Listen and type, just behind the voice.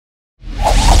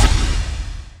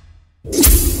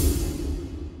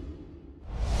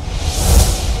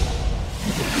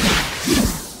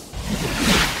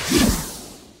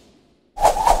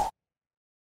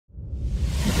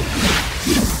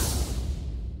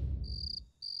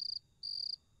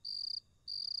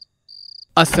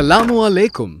Assalamu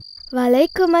alaikum.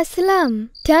 Walaikum assalam.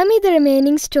 Tell me the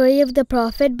remaining story of the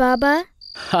Prophet, Baba.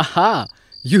 Haha,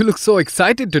 you look so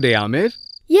excited today, Amir.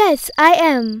 Yes, I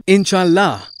am.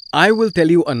 Inshallah, I will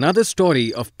tell you another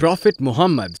story of Prophet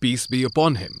Muhammad, peace be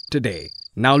upon him, today.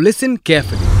 Now listen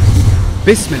carefully.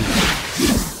 Bismillah.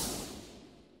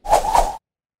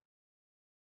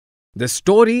 The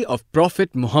story of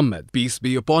Prophet Muhammad, peace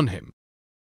be upon him.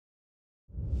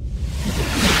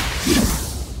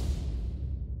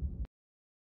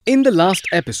 In the last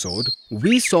episode,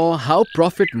 we saw how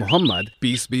Prophet Muhammad,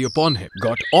 peace be upon him,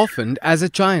 got orphaned as a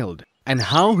child and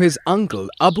how his uncle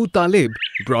Abu Talib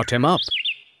brought him up.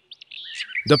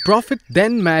 The Prophet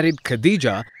then married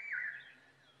Khadija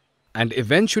and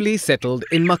eventually settled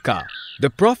in Makkah.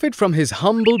 The Prophet from his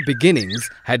humble beginnings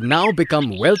had now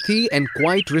become wealthy and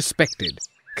quite respected.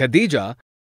 Khadija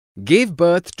gave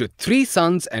birth to 3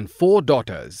 sons and 4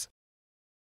 daughters.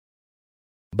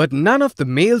 But none of the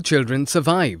male children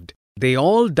survived. They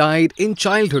all died in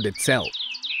childhood itself.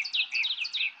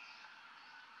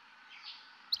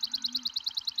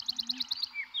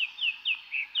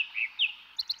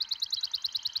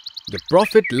 The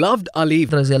Prophet loved Ali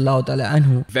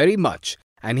very much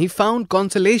and he found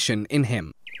consolation in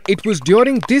him. It was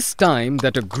during this time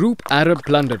that a group Arab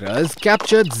plunderers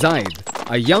captured Zaid,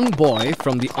 a young boy,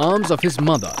 from the arms of his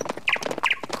mother.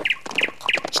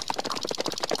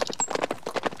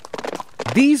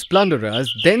 These plunderers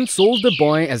then sold the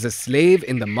boy as a slave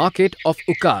in the market of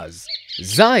Ukaz.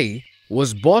 Zai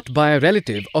was bought by a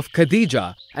relative of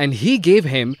Khadija and he gave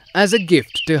him as a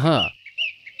gift to her.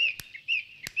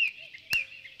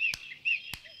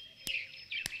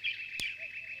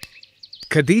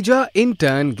 Khadija in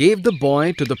turn gave the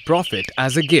boy to the Prophet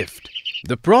as a gift.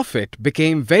 The Prophet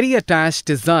became very attached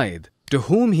to Zaid, to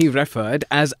whom he referred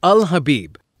as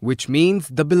Al-Habib, which means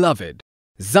the beloved.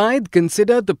 Zaid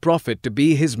considered the Prophet to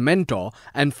be his mentor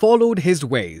and followed his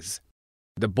ways.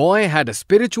 The boy had a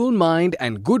spiritual mind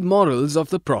and good morals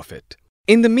of the Prophet.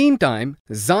 In the meantime,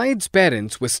 Zaid's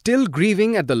parents were still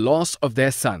grieving at the loss of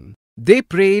their son. They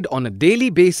prayed on a daily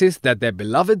basis that their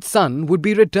beloved son would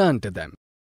be returned to them.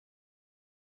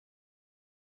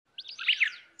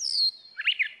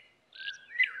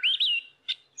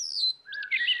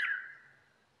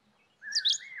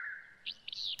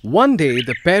 One day,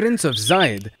 the parents of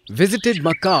Zaid visited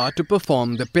Makkah to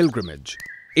perform the pilgrimage.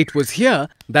 It was here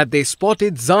that they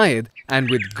spotted Zaid and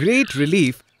with great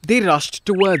relief, they rushed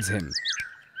towards him.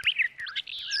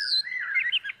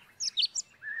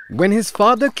 When his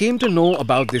father came to know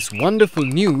about this wonderful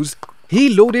news, he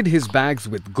loaded his bags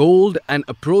with gold and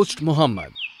approached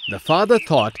Muhammad. The father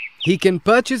thought he can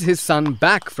purchase his son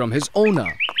back from his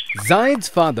owner. Zaid's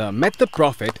father met the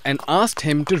Prophet and asked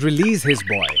him to release his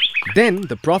boy. Then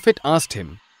the Prophet asked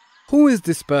him, "Who is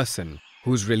this person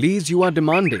whose release you are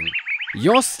demanding?"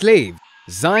 "Your slave,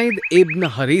 Zaid ibn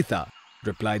Haritha,"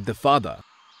 replied the father.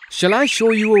 "Shall I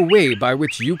show you a way by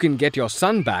which you can get your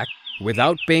son back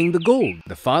without paying the gold?"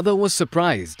 The father was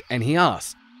surprised and he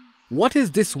asked, "What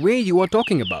is this way you are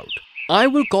talking about? I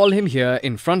will call him here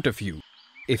in front of you.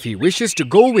 If he wishes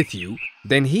to go with you,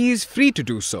 then he is free to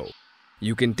do so.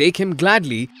 You can take him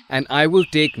gladly and I will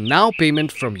take now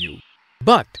payment from you.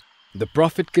 But," the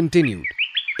Prophet continued,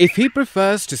 "if he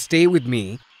prefers to stay with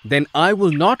me, then I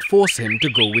will not force him to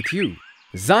go with you."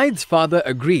 Zaid's father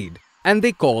agreed and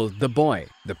they called the boy.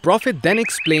 The Prophet then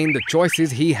explained the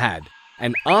choices he had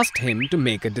and asked him to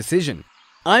make a decision.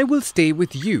 "I will stay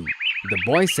with you," the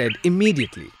boy said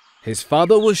immediately. His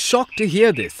father was shocked to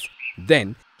hear this.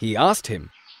 Then he asked him,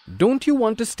 "Don't you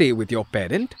want to stay with your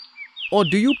parent? Or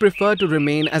do you prefer to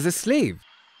remain as a slave?"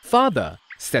 "Father,"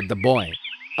 said the boy,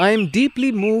 "I am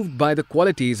deeply moved by the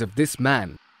qualities of this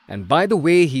man and by the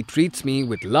way he treats me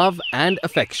with love and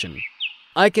affection.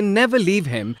 I can never leave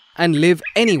him and live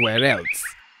anywhere else."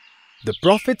 The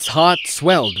Prophet's heart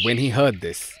swelled when he heard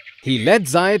this. He led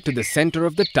Zaid to the center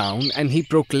of the town and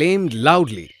he proclaimed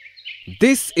loudly,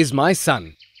 "This is my son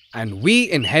and we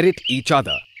inherit each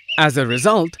other." As a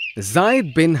result,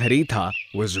 Zaid bin Haritha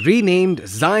was renamed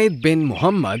Zaid bin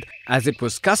Muhammad as it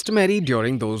was customary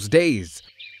during those days.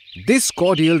 This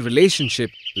cordial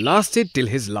relationship lasted till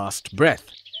his last breath.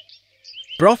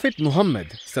 Prophet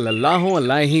Muhammad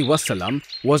ﷺ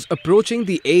was approaching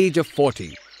the age of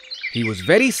 40. He was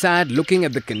very sad looking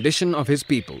at the condition of his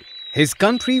people. His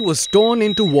country was torn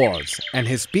into wars and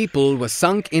his people were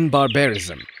sunk in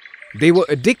barbarism. They were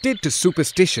addicted to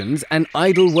superstitions and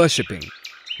idol worshipping.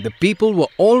 The people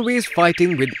were always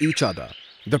fighting with each other.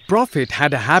 The Prophet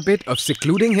had a habit of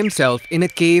secluding himself in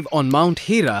a cave on Mount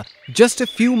Hira just a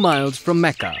few miles from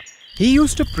Mecca. He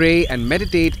used to pray and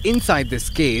meditate inside this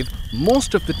cave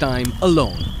most of the time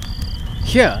alone.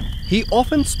 Here, he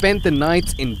often spent the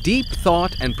nights in deep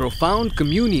thought and profound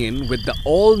communion with the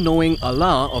all-knowing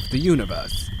Allah of the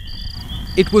universe.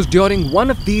 It was during one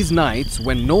of these nights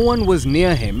when no one was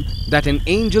near him that an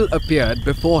angel appeared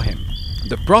before him.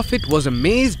 The Prophet was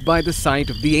amazed by the sight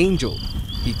of the angel.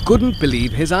 He couldn't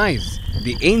believe his eyes.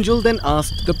 The angel then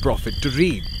asked the Prophet to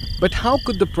read. But how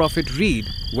could the Prophet read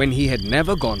when he had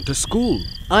never gone to school?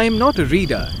 "I am not a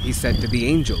reader," he said to the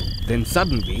angel. Then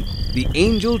suddenly, the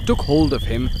angel took hold of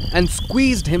him and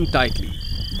squeezed him tightly.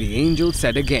 The angel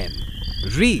said again,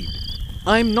 "Read."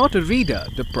 "I am not a reader,"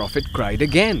 the Prophet cried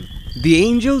again. The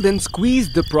angel then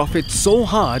squeezed the Prophet so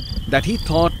hard that he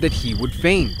thought that he would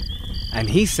faint. And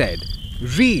he said,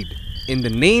 "Read, in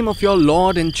the name of your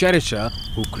Lord and Cherisher,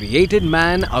 who created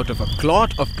man out of a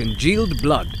clot of congealed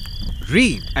blood.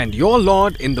 Read, and your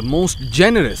Lord in the most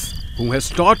generous, who has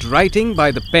taught writing by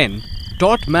the pen,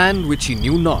 taught man which he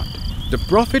knew not." The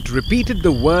Prophet repeated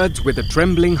the words with a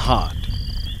trembling heart.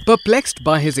 Perplexed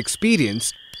by his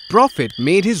experience, Prophet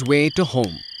made his way to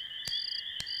home.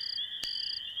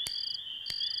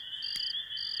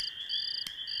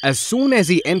 As soon as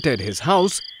he entered his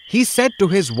house, he said to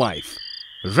his wife,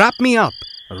 "Wrap me up,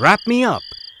 wrap me up."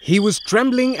 He was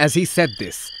trembling as he said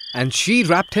this, and she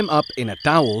wrapped him up in a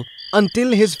towel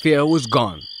until his fear was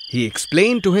gone. He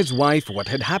explained to his wife what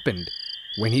had happened.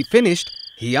 When he finished,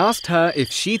 he asked her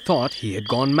if she thought he had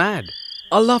gone mad.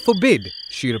 "Allah forbid,"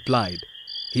 she replied.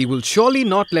 "He will surely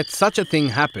not let such a thing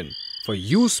happen, for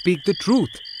you speak the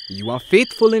truth. You are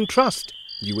faithful in trust.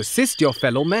 You assist your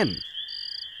fellow men."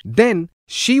 Then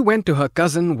she went to her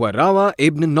cousin Warawa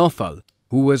ibn Nawfal,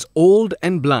 who was old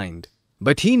and blind,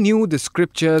 but he knew the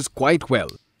scriptures quite well.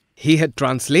 He had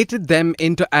translated them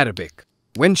into Arabic.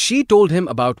 When she told him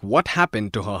about what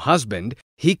happened to her husband,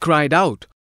 he cried out,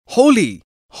 "Holy,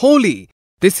 holy,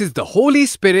 this is the Holy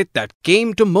Spirit that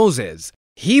came to Moses.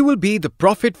 He will be the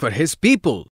prophet for his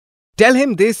people. Tell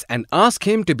him this and ask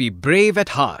him to be brave at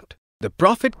heart." The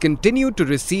Prophet continued to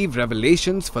receive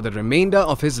revelations for the remainder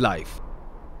of his life.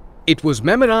 It was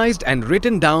memorized and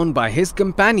written down by his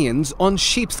companions on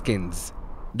sheepskins.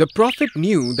 The Prophet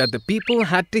knew that the people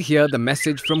had to hear the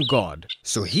message from God,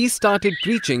 so he started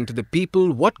preaching to the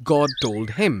people what God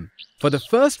told him. For the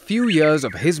first few years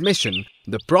of his mission,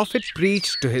 the Prophet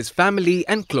preached to his family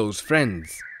and close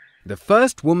friends. The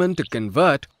first woman to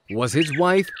convert was his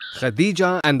wife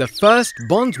Khadija, and the first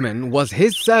bondsman was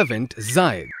his servant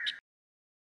Zayd.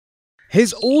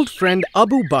 His old friend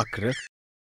Abu Bakr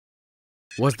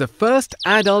was the first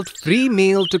adult free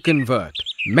male to convert.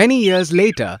 Many years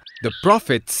later, the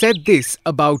Prophet said this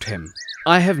about him: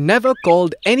 "I have never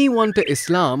called anyone to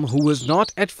Islam who was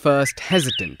not at first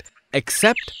hesitant,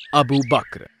 except Abu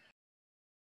Bakr."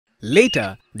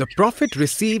 Later, the Prophet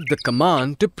received the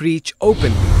command to preach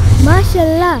openly.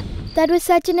 MashaAllah, that was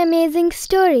such an amazing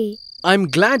story. I'm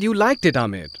glad you liked it,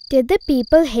 Amir. Did the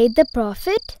people hate the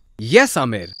Prophet? Yes,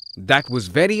 Amir, that was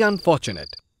very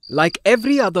unfortunate. Like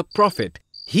every other prophet,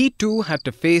 he too had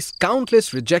to face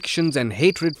countless rejections and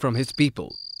hatred from his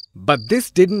people. But this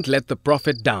didn't let the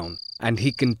Prophet down, and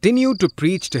he continued to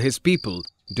preach to his people,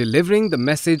 delivering the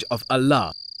message of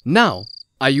Allah. Now,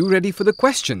 are you ready for the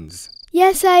questions?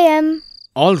 Yes, I am.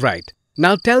 Alright,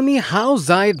 now tell me how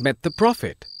Zayd met the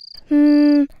Prophet.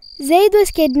 Zayd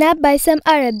was kidnapped by some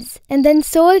Arabs and then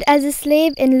sold as a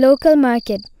slave in local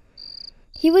market.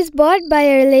 He was bought by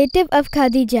a relative of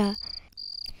Khadija.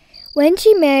 When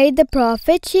she married the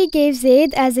Prophet, she gave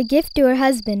Zayd as a gift to her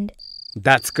husband.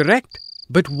 That's correct.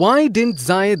 But why didn't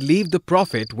Zayd leave the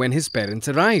Prophet when his parents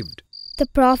arrived? The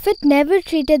Prophet never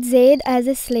treated Zayd as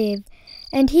a slave,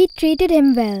 and he treated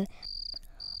him well.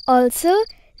 Also,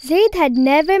 Zayd had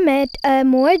never met a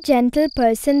more gentle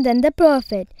person than the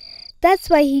Prophet. That's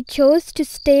why he chose to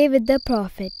stay with the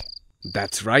Prophet.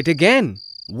 That's right again.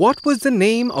 What was the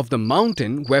name of the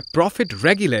mountain where Prophet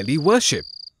regularly worshipped?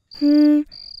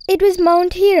 It was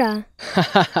Mount Hira.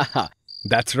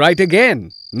 That's right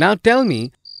again. Now tell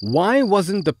me, why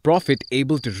wasn't the Prophet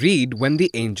able to read when the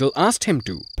angel asked him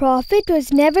to? Prophet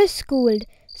was never schooled,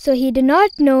 so he did not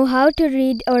know how to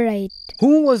read or write.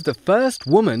 Who was the first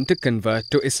woman to convert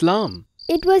to Islam?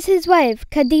 It was his wife,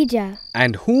 Khadija.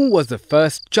 And who was the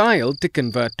first child to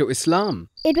convert to Islam?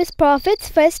 It was Prophet's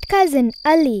first cousin,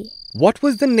 Ali. What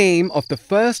was the name of the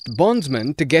first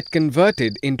bondsman to get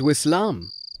converted into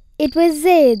Islam? It was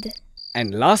Zayd.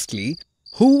 And lastly,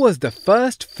 who was the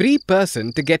first free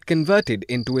person to get converted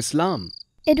into Islam?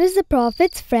 It was the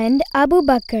Prophet's friend Abu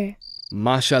Bakr.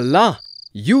 MashaAllah,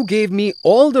 you gave me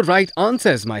all the right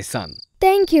answers, my son.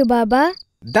 Thank you, Baba.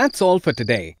 That's all for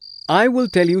today. I will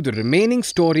tell you the remaining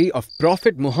story of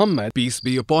Prophet Muhammad, peace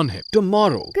be upon him,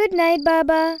 tomorrow. Good night,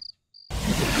 Baba.